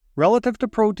relative to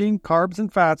protein, carbs,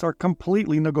 and fats are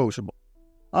completely negotiable.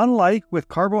 Unlike with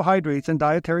carbohydrates and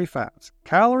dietary fats,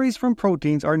 calories from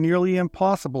proteins are nearly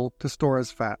impossible to store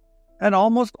as fat, and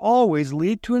almost always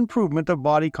lead to improvement of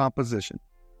body composition.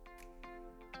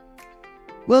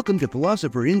 Welcome to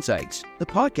Philosopher Insights, the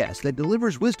podcast that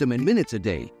delivers wisdom in minutes a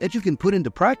day that you can put into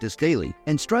practice daily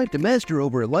and strive to master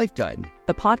over a lifetime.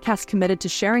 The podcast committed to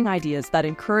sharing ideas that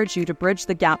encourage you to bridge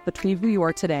the gap between who you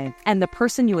are today and the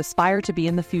person you aspire to be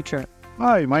in the future.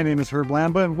 Hi, my name is Herb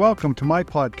Lamba, and welcome to my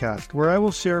podcast, where I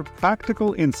will share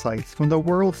practical insights from the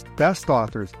world's best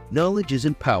authors. Knowledge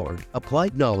isn't power,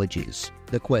 applied knowledge is.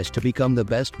 The quest to become the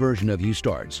best version of you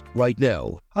starts right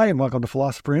now. Hi, and welcome to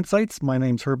Philosopher Insights. My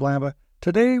name's Herb Lamba.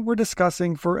 Today, we're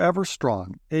discussing Forever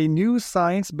Strong, a new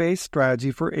science-based strategy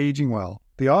for aging well.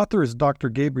 The author is Dr.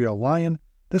 Gabrielle Lyon.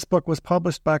 This book was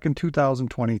published back in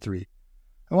 2023.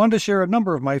 I wanted to share a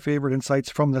number of my favorite insights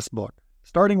from this book,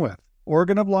 starting with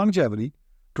Organ of Longevity,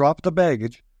 Drop the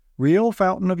Baggage, Real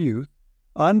Fountain of Youth,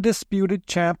 Undisputed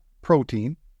Champ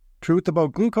Protein, Truth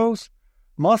About Glucose,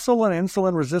 Muscle and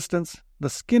Insulin Resistance, The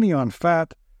Skinny on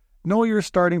Fat, Know Your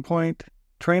Starting Point,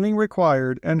 Training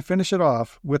Required, and finish it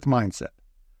off with Mindset.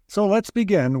 So let's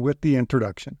begin with the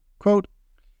introduction. Quote,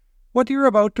 "What you're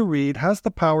about to read has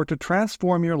the power to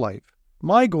transform your life.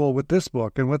 My goal with this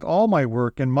book and with all my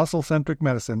work in muscle-centric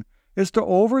medicine is to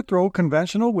overthrow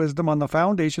conventional wisdom on the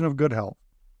foundation of good health.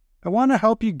 I want to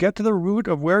help you get to the root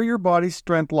of where your body's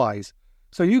strength lies,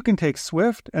 so you can take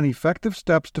swift and effective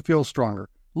steps to feel stronger,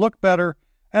 look better,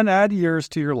 and add years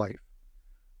to your life.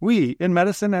 We, in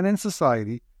medicine and in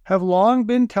society, have long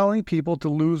been telling people to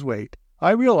lose weight.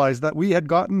 I realized that we had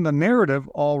gotten the narrative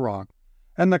all wrong,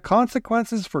 and the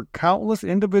consequences for countless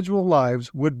individual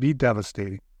lives would be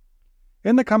devastating.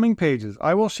 In the coming pages,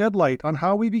 I will shed light on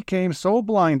how we became so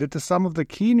blinded to some of the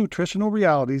key nutritional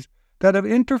realities that have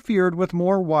interfered with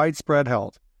more widespread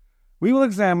health. We will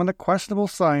examine the questionable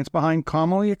science behind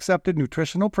commonly accepted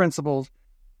nutritional principles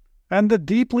and the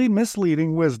deeply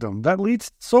misleading wisdom that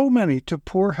leads so many to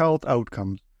poor health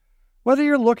outcomes. Whether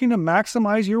you're looking to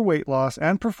maximize your weight loss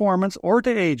and performance or to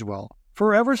age well,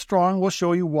 Forever Strong will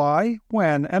show you why,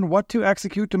 when, and what to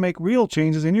execute to make real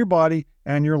changes in your body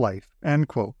and your life." End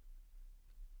quote.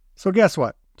 So guess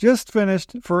what? Just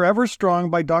finished Forever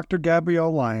Strong by Dr.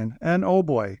 Gabrielle Lyon, and oh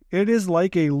boy, it is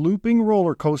like a looping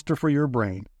roller coaster for your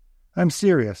brain. I'm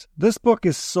serious. This book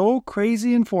is so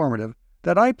crazy informative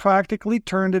that I practically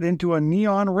turned it into a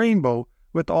neon rainbow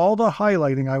with all the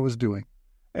highlighting I was doing.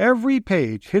 Every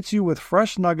page hits you with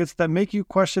fresh nuggets that make you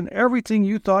question everything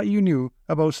you thought you knew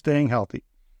about staying healthy.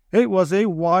 It was a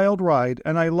wild ride,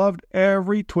 and I loved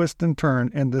every twist and turn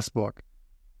in this book.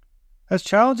 As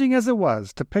challenging as it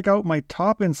was to pick out my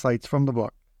top insights from the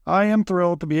book, I am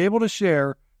thrilled to be able to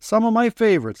share some of my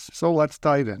favorites, so let's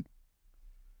dive in.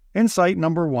 Insight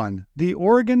number 1, the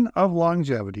organ of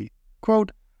longevity.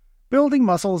 Quote, "Building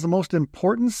muscle is the most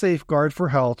important safeguard for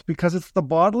health because it's the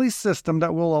bodily system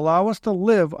that will allow us to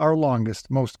live our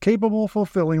longest, most capable,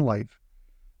 fulfilling life.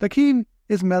 The key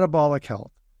is metabolic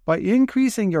health. By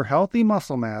increasing your healthy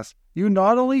muscle mass, you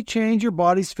not only change your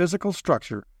body's physical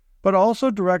structure, but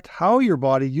also direct how your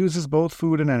body uses both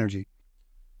food and energy.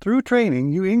 Through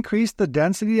training, you increase the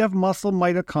density of muscle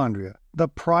mitochondria, the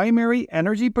primary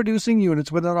energy-producing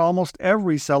units within almost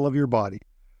every cell of your body.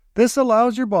 This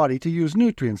allows your body to use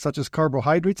nutrients such as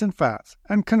carbohydrates and fats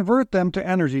and convert them to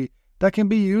energy that can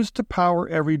be used to power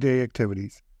everyday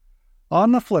activities.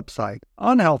 On the flip side,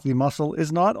 unhealthy muscle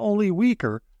is not only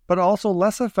weaker, but also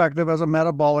less effective as a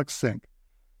metabolic sink.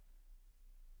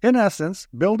 In essence,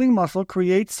 building muscle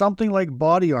creates something like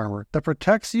body armor that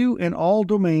protects you in all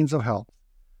domains of health.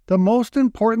 The most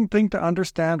important thing to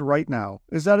understand right now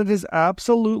is that it is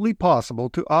absolutely possible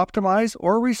to optimize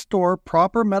or restore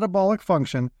proper metabolic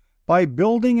function by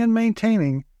building and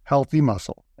maintaining healthy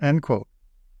muscle." End quote.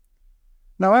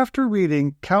 Now, after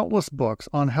reading countless books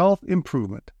on health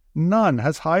improvement, none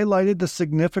has highlighted the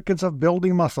significance of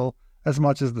building muscle as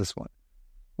much as this one.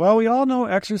 While we all know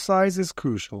exercise is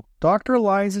crucial, Dr.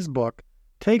 Lyons' book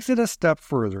takes it a step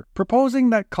further, proposing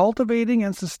that cultivating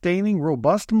and sustaining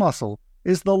robust muscle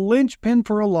is the linchpin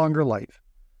for a longer life.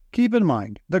 Keep in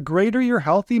mind, the greater your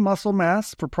healthy muscle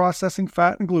mass for processing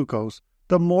fat and glucose,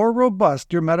 the more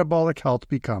robust your metabolic health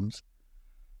becomes.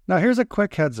 Now here's a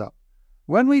quick heads up.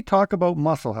 When we talk about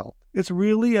muscle health, it's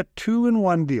really a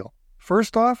two-in-one deal.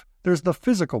 First off, there's the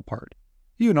physical part.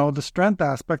 You know, the strength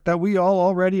aspect that we all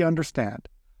already understand.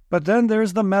 But then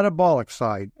there's the metabolic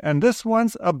side, and this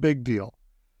one's a big deal.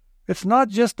 It's not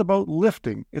just about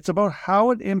lifting, it's about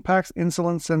how it impacts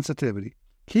insulin sensitivity,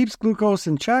 keeps glucose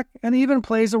in check, and even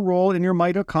plays a role in your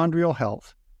mitochondrial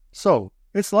health. So,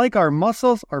 It's like our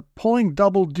muscles are pulling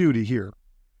double duty here.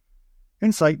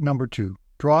 Insight number 2.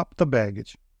 Drop the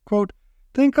baggage. Quote,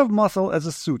 think of muscle as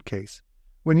a suitcase.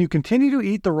 When you continue to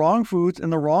eat the wrong foods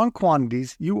in the wrong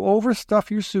quantities, you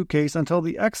overstuff your suitcase until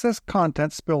the excess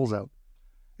content spills out.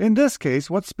 In this case,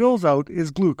 what spills out is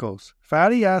glucose,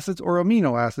 fatty acids or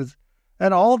amino acids,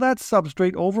 and all that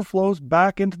substrate overflows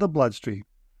back into the bloodstream.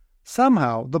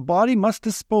 Somehow, the body must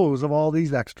dispose of all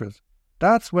these extras.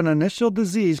 That's when initial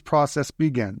disease process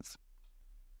begins.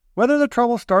 Whether the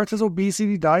trouble starts as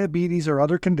obesity, diabetes, or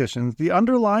other conditions, the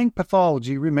underlying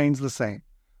pathology remains the same.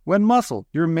 When muscle,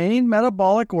 your main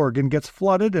metabolic organ, gets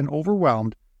flooded and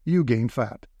overwhelmed, you gain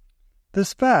fat.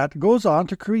 This fat goes on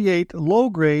to create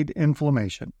low-grade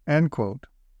inflammation. End quote.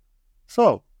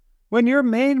 So, when your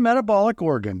main metabolic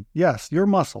organ, yes, your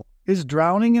muscle, is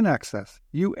drowning in excess,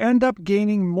 you end up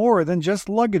gaining more than just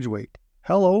luggage weight.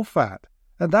 Hello, fat.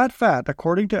 And that fat,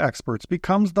 according to experts,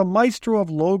 becomes the maestro of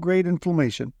low-grade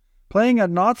inflammation, playing a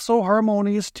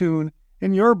not-so-harmonious tune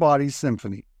in your body's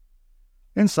symphony.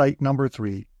 Insight number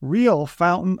 3. Real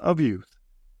fountain of youth.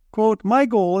 Quote, my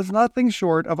goal is nothing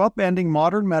short of upending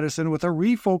modern medicine with a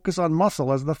refocus on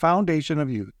muscle as the foundation of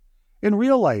youth. In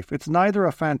real life, it's neither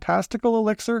a fantastical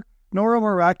elixir nor a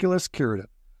miraculous curative.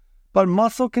 But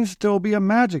muscle can still be a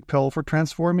magic pill for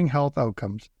transforming health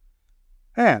outcomes.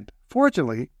 And,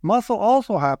 fortunately, muscle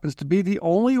also happens to be the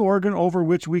only organ over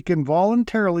which we can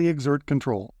voluntarily exert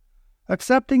control.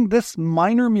 Accepting this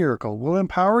minor miracle will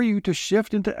empower you to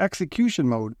shift into execution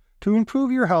mode to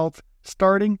improve your health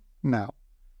starting now.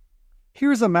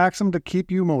 Here's a maxim to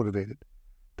keep you motivated.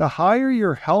 The higher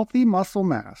your healthy muscle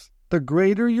mass, the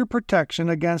greater your protection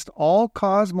against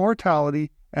all-cause mortality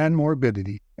and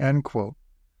morbidity. End quote.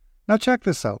 Now check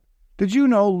this out. Did you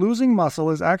know losing muscle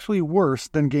is actually worse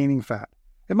than gaining fat?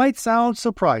 It might sound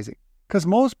surprising, because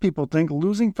most people think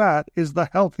losing fat is the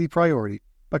healthy priority.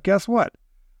 But guess what?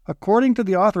 According to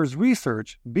the author's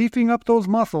research, beefing up those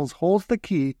muscles holds the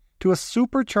key to a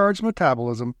supercharged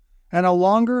metabolism and a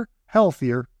longer,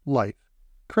 healthier life.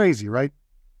 Crazy, right?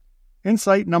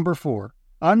 Insight number 4.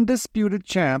 Undisputed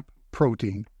champ,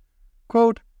 protein.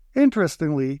 Quote,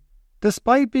 interestingly,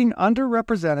 despite being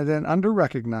underrepresented and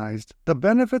underrecognized, the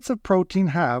benefits of protein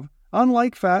have,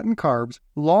 unlike fat and carbs,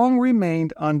 long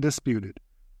remained undisputed.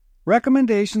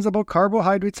 Recommendations about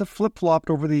carbohydrates have flip-flopped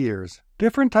over the years.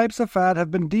 Different types of fat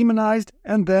have been demonized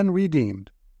and then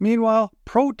redeemed. Meanwhile,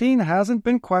 protein hasn't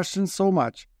been questioned so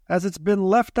much as it's been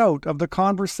left out of the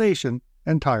conversation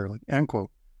entirely. End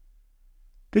quote.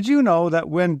 Did you know that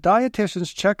when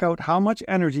dietitians check out how much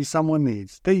energy someone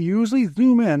needs, they usually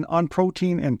zoom in on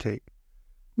protein intake?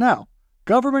 Now,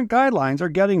 government guidelines are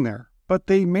getting there, but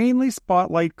they mainly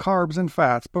spotlight carbs and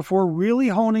fats before really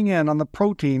honing in on the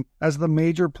protein as the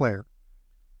major player.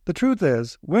 The truth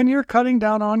is, when you're cutting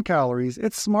down on calories,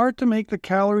 it's smart to make the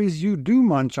calories you do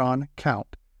munch on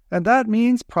count, and that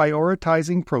means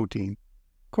prioritizing protein.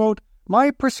 Quote, my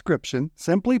prescription,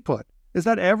 simply put, is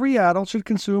that every adult should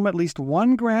consume at least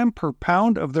 1 gram per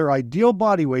pound of their ideal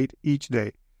body weight each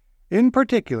day. In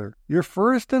particular, your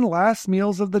first and last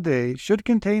meals of the day should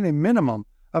contain a minimum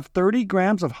of 30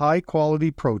 grams of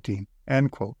high-quality protein.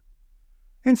 End quote.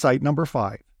 Insight number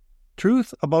 5.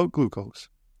 Truth about glucose.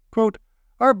 Quote,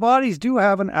 our bodies do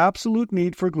have an absolute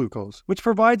need for glucose, which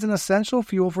provides an essential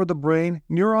fuel for the brain,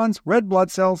 neurons, red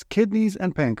blood cells, kidneys,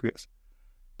 and pancreas.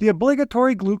 The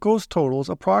obligatory glucose totals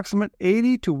approximate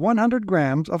 80 to 100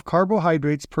 grams of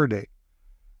carbohydrates per day.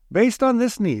 Based on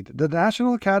this need, the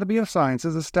National Academy of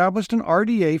Sciences established an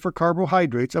RDA for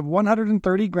carbohydrates of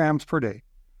 130 grams per day.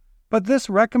 But this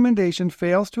recommendation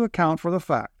fails to account for the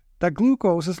fact that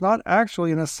glucose is not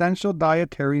actually an essential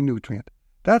dietary nutrient.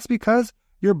 That's because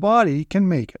your body can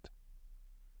make it.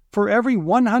 For every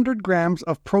 100 grams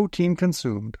of protein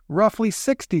consumed, roughly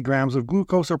 60 grams of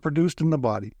glucose are produced in the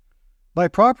body. By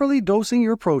properly dosing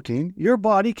your protein, your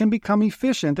body can become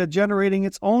efficient at generating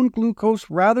its own glucose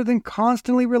rather than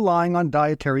constantly relying on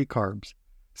dietary carbs.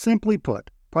 Simply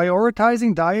put,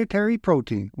 prioritizing dietary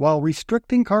protein while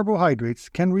restricting carbohydrates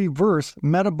can reverse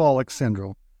metabolic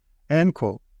syndrome. End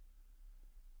quote.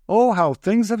 Oh, how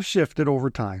things have shifted over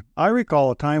time. I recall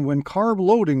a time when carb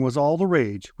loading was all the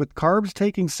rage, with carbs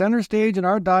taking center stage in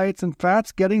our diets and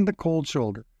fats getting the cold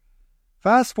shoulder.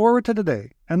 Fast forward to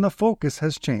today, and the focus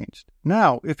has changed.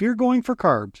 Now, if you're going for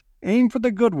carbs, aim for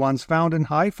the good ones found in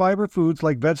high-fiber foods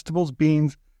like vegetables,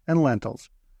 beans, and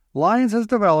lentils. Lyons has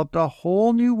developed a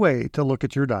whole new way to look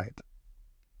at your diet.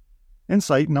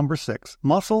 Insight number 6.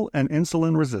 Muscle and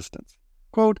insulin resistance.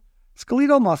 Quote,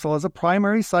 skeletal muscle as a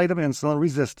primary site of insulin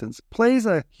resistance plays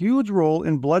a huge role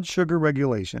in blood sugar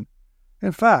regulation.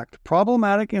 In fact,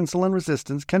 problematic insulin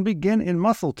resistance can begin in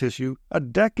muscle tissue a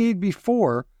decade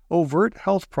before overt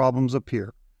health problems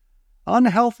appear.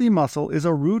 Unhealthy muscle is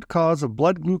a root cause of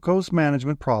blood glucose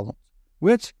management problems,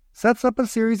 which sets up a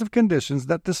series of conditions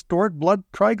that distort blood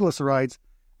triglycerides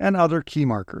and other key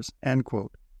markers." End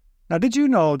quote. Now, did you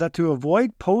know that to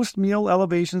avoid post-meal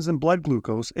elevations in blood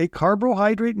glucose, a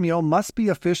carbohydrate meal must be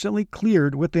efficiently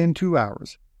cleared within 2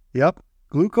 hours? Yep,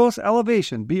 glucose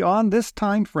elevation beyond this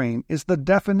time frame is the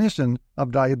definition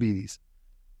of diabetes.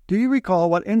 Do you recall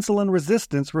what insulin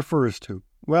resistance refers to?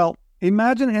 Well,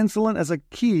 imagine insulin as a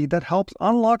key that helps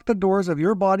unlock the doors of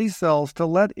your body's cells to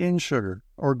let in sugar,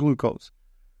 or glucose,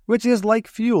 which is like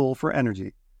fuel for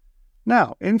energy.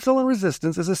 Now, insulin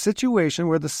resistance is a situation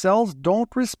where the cells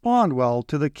don't respond well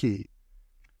to the key.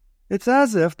 It's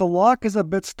as if the lock is a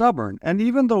bit stubborn, and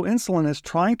even though insulin is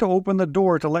trying to open the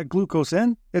door to let glucose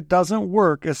in, it doesn't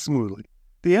work as smoothly.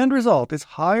 The end result is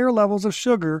higher levels of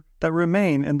sugar that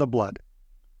remain in the blood.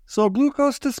 So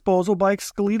glucose disposal by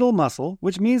skeletal muscle,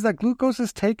 which means that glucose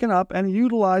is taken up and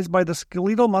utilized by the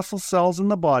skeletal muscle cells in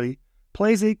the body,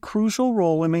 plays a crucial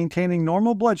role in maintaining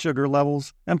normal blood sugar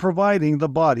levels and providing the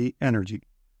body energy.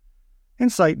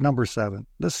 Insight number 7.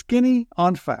 The skinny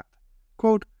on fat.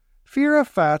 Quote, "Fear of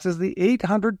fats is the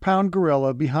 800-pound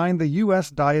gorilla behind the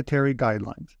U.S. dietary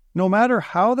guidelines. No matter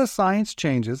how the science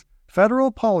changes,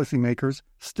 federal policymakers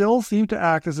still seem to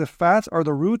act as if fats are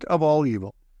the root of all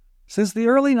evil. Since the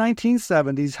early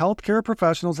 1970s, healthcare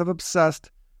professionals have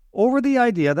obsessed over the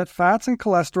idea that fats and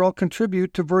cholesterol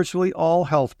contribute to virtually all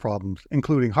health problems,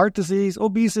 including heart disease,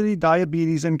 obesity,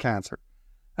 diabetes, and cancer.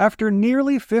 After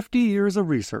nearly 50 years of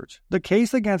research, the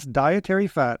case against dietary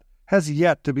fat has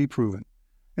yet to be proven.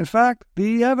 In fact,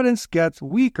 the evidence gets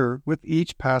weaker with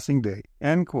each passing day."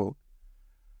 End quote.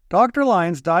 Dr.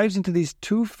 Lyons dives into these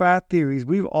two fat theories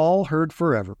we've all heard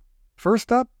forever.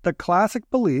 First up, the classic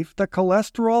belief that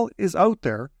cholesterol is out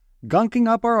there, gunking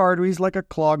up our arteries like a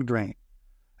clogged drain.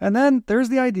 And then there's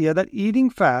the idea that eating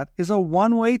fat is a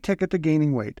one-way ticket to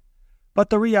gaining weight.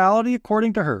 But the reality,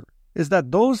 according to her, is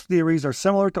that those theories are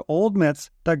similar to old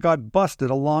myths that got busted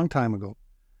a long time ago.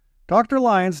 Dr.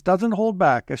 Lyons doesn't hold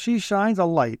back as she shines a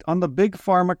light on the big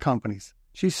pharma companies.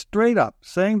 She's straight up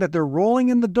saying that they're rolling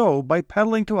in the dough by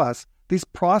peddling to us these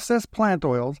processed plant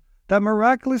oils that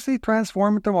miraculously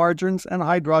transform into margarines and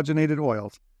hydrogenated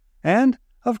oils. And,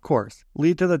 of course,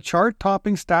 lead to the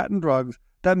chart-topping statin drugs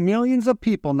that millions of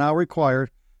people now require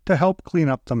to help clean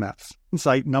up the mess.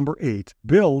 Insight number 8.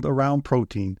 Build around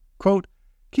protein. Quote,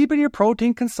 "Keeping your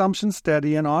protein consumption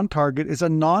steady and on target is a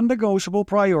non-negotiable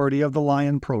priority of the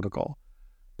Lyon Protocol.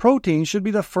 Protein should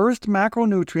be the first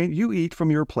macronutrient you eat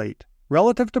from your plate.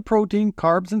 Relative to protein,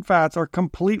 carbs and fats are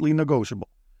completely negotiable.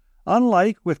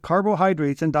 Unlike with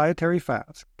carbohydrates and dietary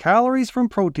fats, calories from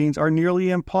proteins are nearly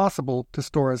impossible to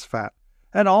store as fat,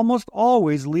 and almost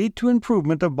always lead to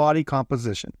improvement of body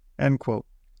composition." End quote.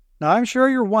 Now, I'm sure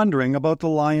you're wondering about the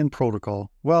Lyon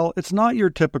Protocol. Well, it's not your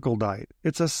typical diet.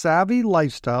 It's a savvy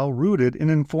lifestyle rooted in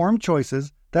informed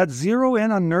choices that zero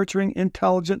in on nurturing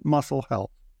intelligent muscle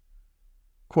health.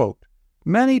 Quote,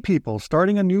 "Many people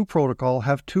starting a new protocol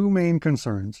have two main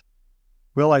concerns.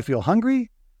 Will I feel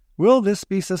hungry? Will this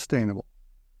be sustainable?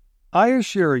 I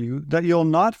assure you that you'll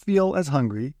not feel as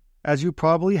hungry as you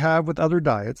probably have with other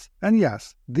diets, and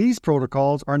yes, these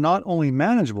protocols are not only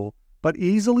manageable, but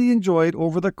easily enjoyed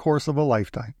over the course of a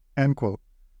lifetime." End quote.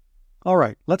 All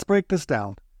right, let's break this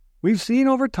down. We've seen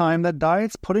over time that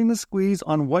diets putting the squeeze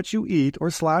on what you eat or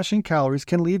slashing calories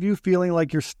can leave you feeling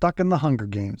like you're stuck in the Hunger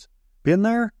Games. Been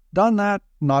there, done that,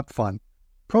 not fun.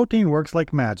 Protein works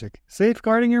like magic,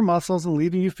 safeguarding your muscles and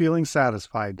leaving you feeling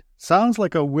satisfied. Sounds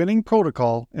like a winning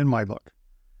protocol in my book.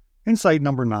 Insight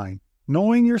number 9.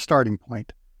 Knowing your starting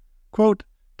point. Quote,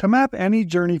 "To map any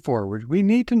journey forward, we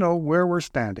need to know where we're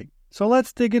standing. So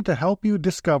let's dig in to help you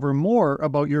discover more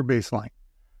about your baseline.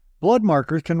 Blood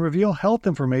markers can reveal health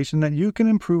information that you can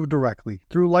improve directly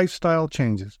through lifestyle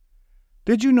changes.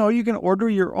 Did you know you can order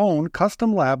your own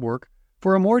custom lab work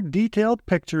for a more detailed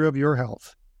picture of your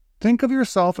health? Think of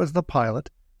yourself as the pilot,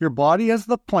 your body as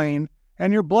the plane,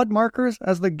 and your blood markers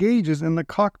as the gauges in the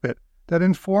cockpit that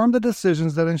inform the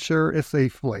decisions that ensure a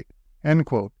safe flight." End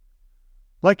quote.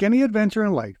 Like any adventure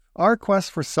in life, our quest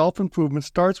for self-improvement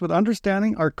starts with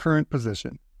understanding our current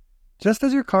position. Just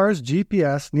as your car's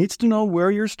GPS needs to know where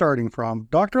you're starting from,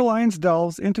 Dr. Lyons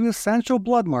delves into essential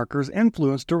blood markers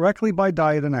influenced directly by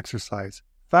diet and exercise,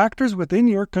 factors within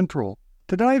your control.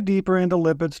 To dive deeper into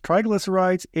lipids,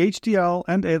 triglycerides, HDL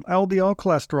and LDL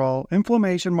cholesterol,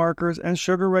 inflammation markers, and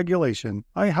sugar regulation,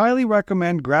 I highly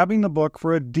recommend grabbing the book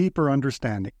for a deeper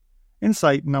understanding.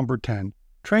 Insight number 10.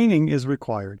 Training is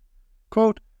required.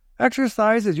 Quote,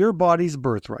 Exercise is your body's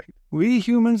birthright. We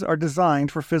humans are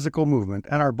designed for physical movement,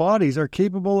 and our bodies are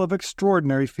capable of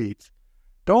extraordinary feats.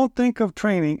 Don't think of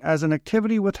training as an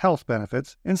activity with health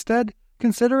benefits. Instead,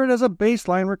 consider it as a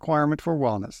baseline requirement for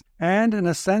wellness and an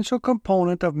essential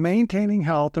component of maintaining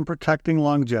health and protecting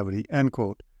longevity." End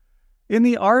quote. In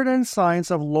The Art and Science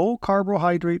of Low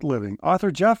Carbohydrate Living, author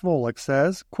Jeff Volek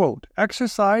says, quote,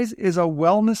 "Exercise is a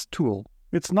wellness tool.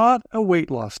 It's not a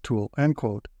weight loss tool." End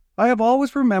quote. I have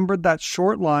always remembered that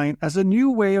short line as a new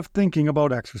way of thinking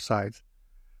about exercise.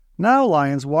 Now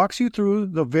Lyons walks you through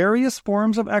the various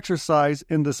forms of exercise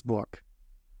in this book.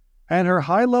 And her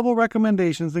high-level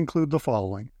recommendations include the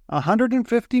following: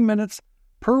 150 minutes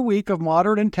per week of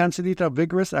moderate intensity to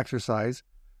vigorous exercise,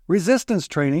 resistance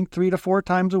training 3 to 4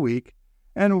 times a week,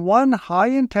 and 1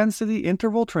 high-intensity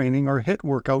interval training or HIIT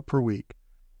workout per week.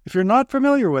 If you're not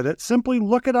familiar with it, simply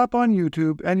look it up on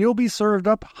YouTube and you'll be served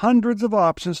up hundreds of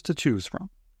options to choose from.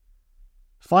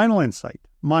 Final insight,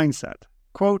 mindset.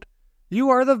 Quote, "You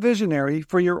are the visionary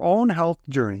for your own health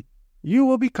journey. You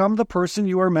will become the person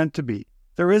you are meant to be.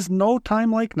 There is no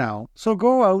time like now, so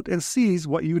go out and seize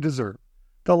what you deserve.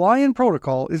 The Lyon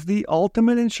Protocol is the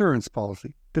ultimate insurance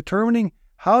policy, determining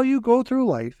how you go through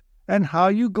life and how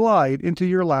you glide into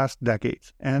your last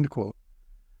decades." End quote.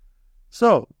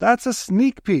 So, that's a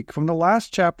sneak peek from the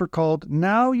last chapter called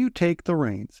Now You Take the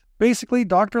Reins. Basically,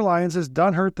 Dr. Lyons has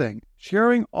done her thing,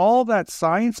 sharing all that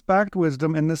science-backed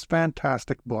wisdom in this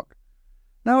fantastic book.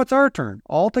 Now it's our turn,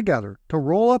 all together, to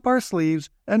roll up our sleeves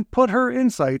and put her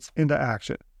insights into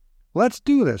action. Let's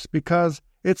do this because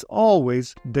it's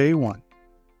always day one.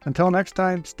 Until next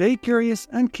time, stay curious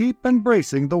and keep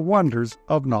embracing the wonders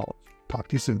of knowledge. Talk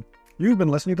to you soon. You've been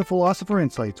listening to Philosopher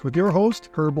Insights with your host,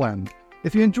 Herb Lyon.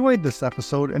 If you enjoyed this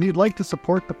episode and you'd like to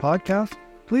support the podcast,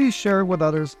 please share it with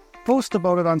others, post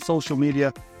about it on social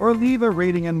media, or leave a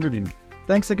rating and review.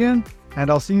 Thanks again,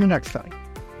 and I'll see you next time.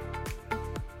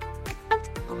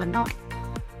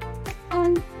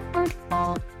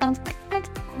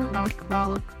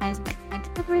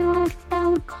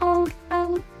 Cold.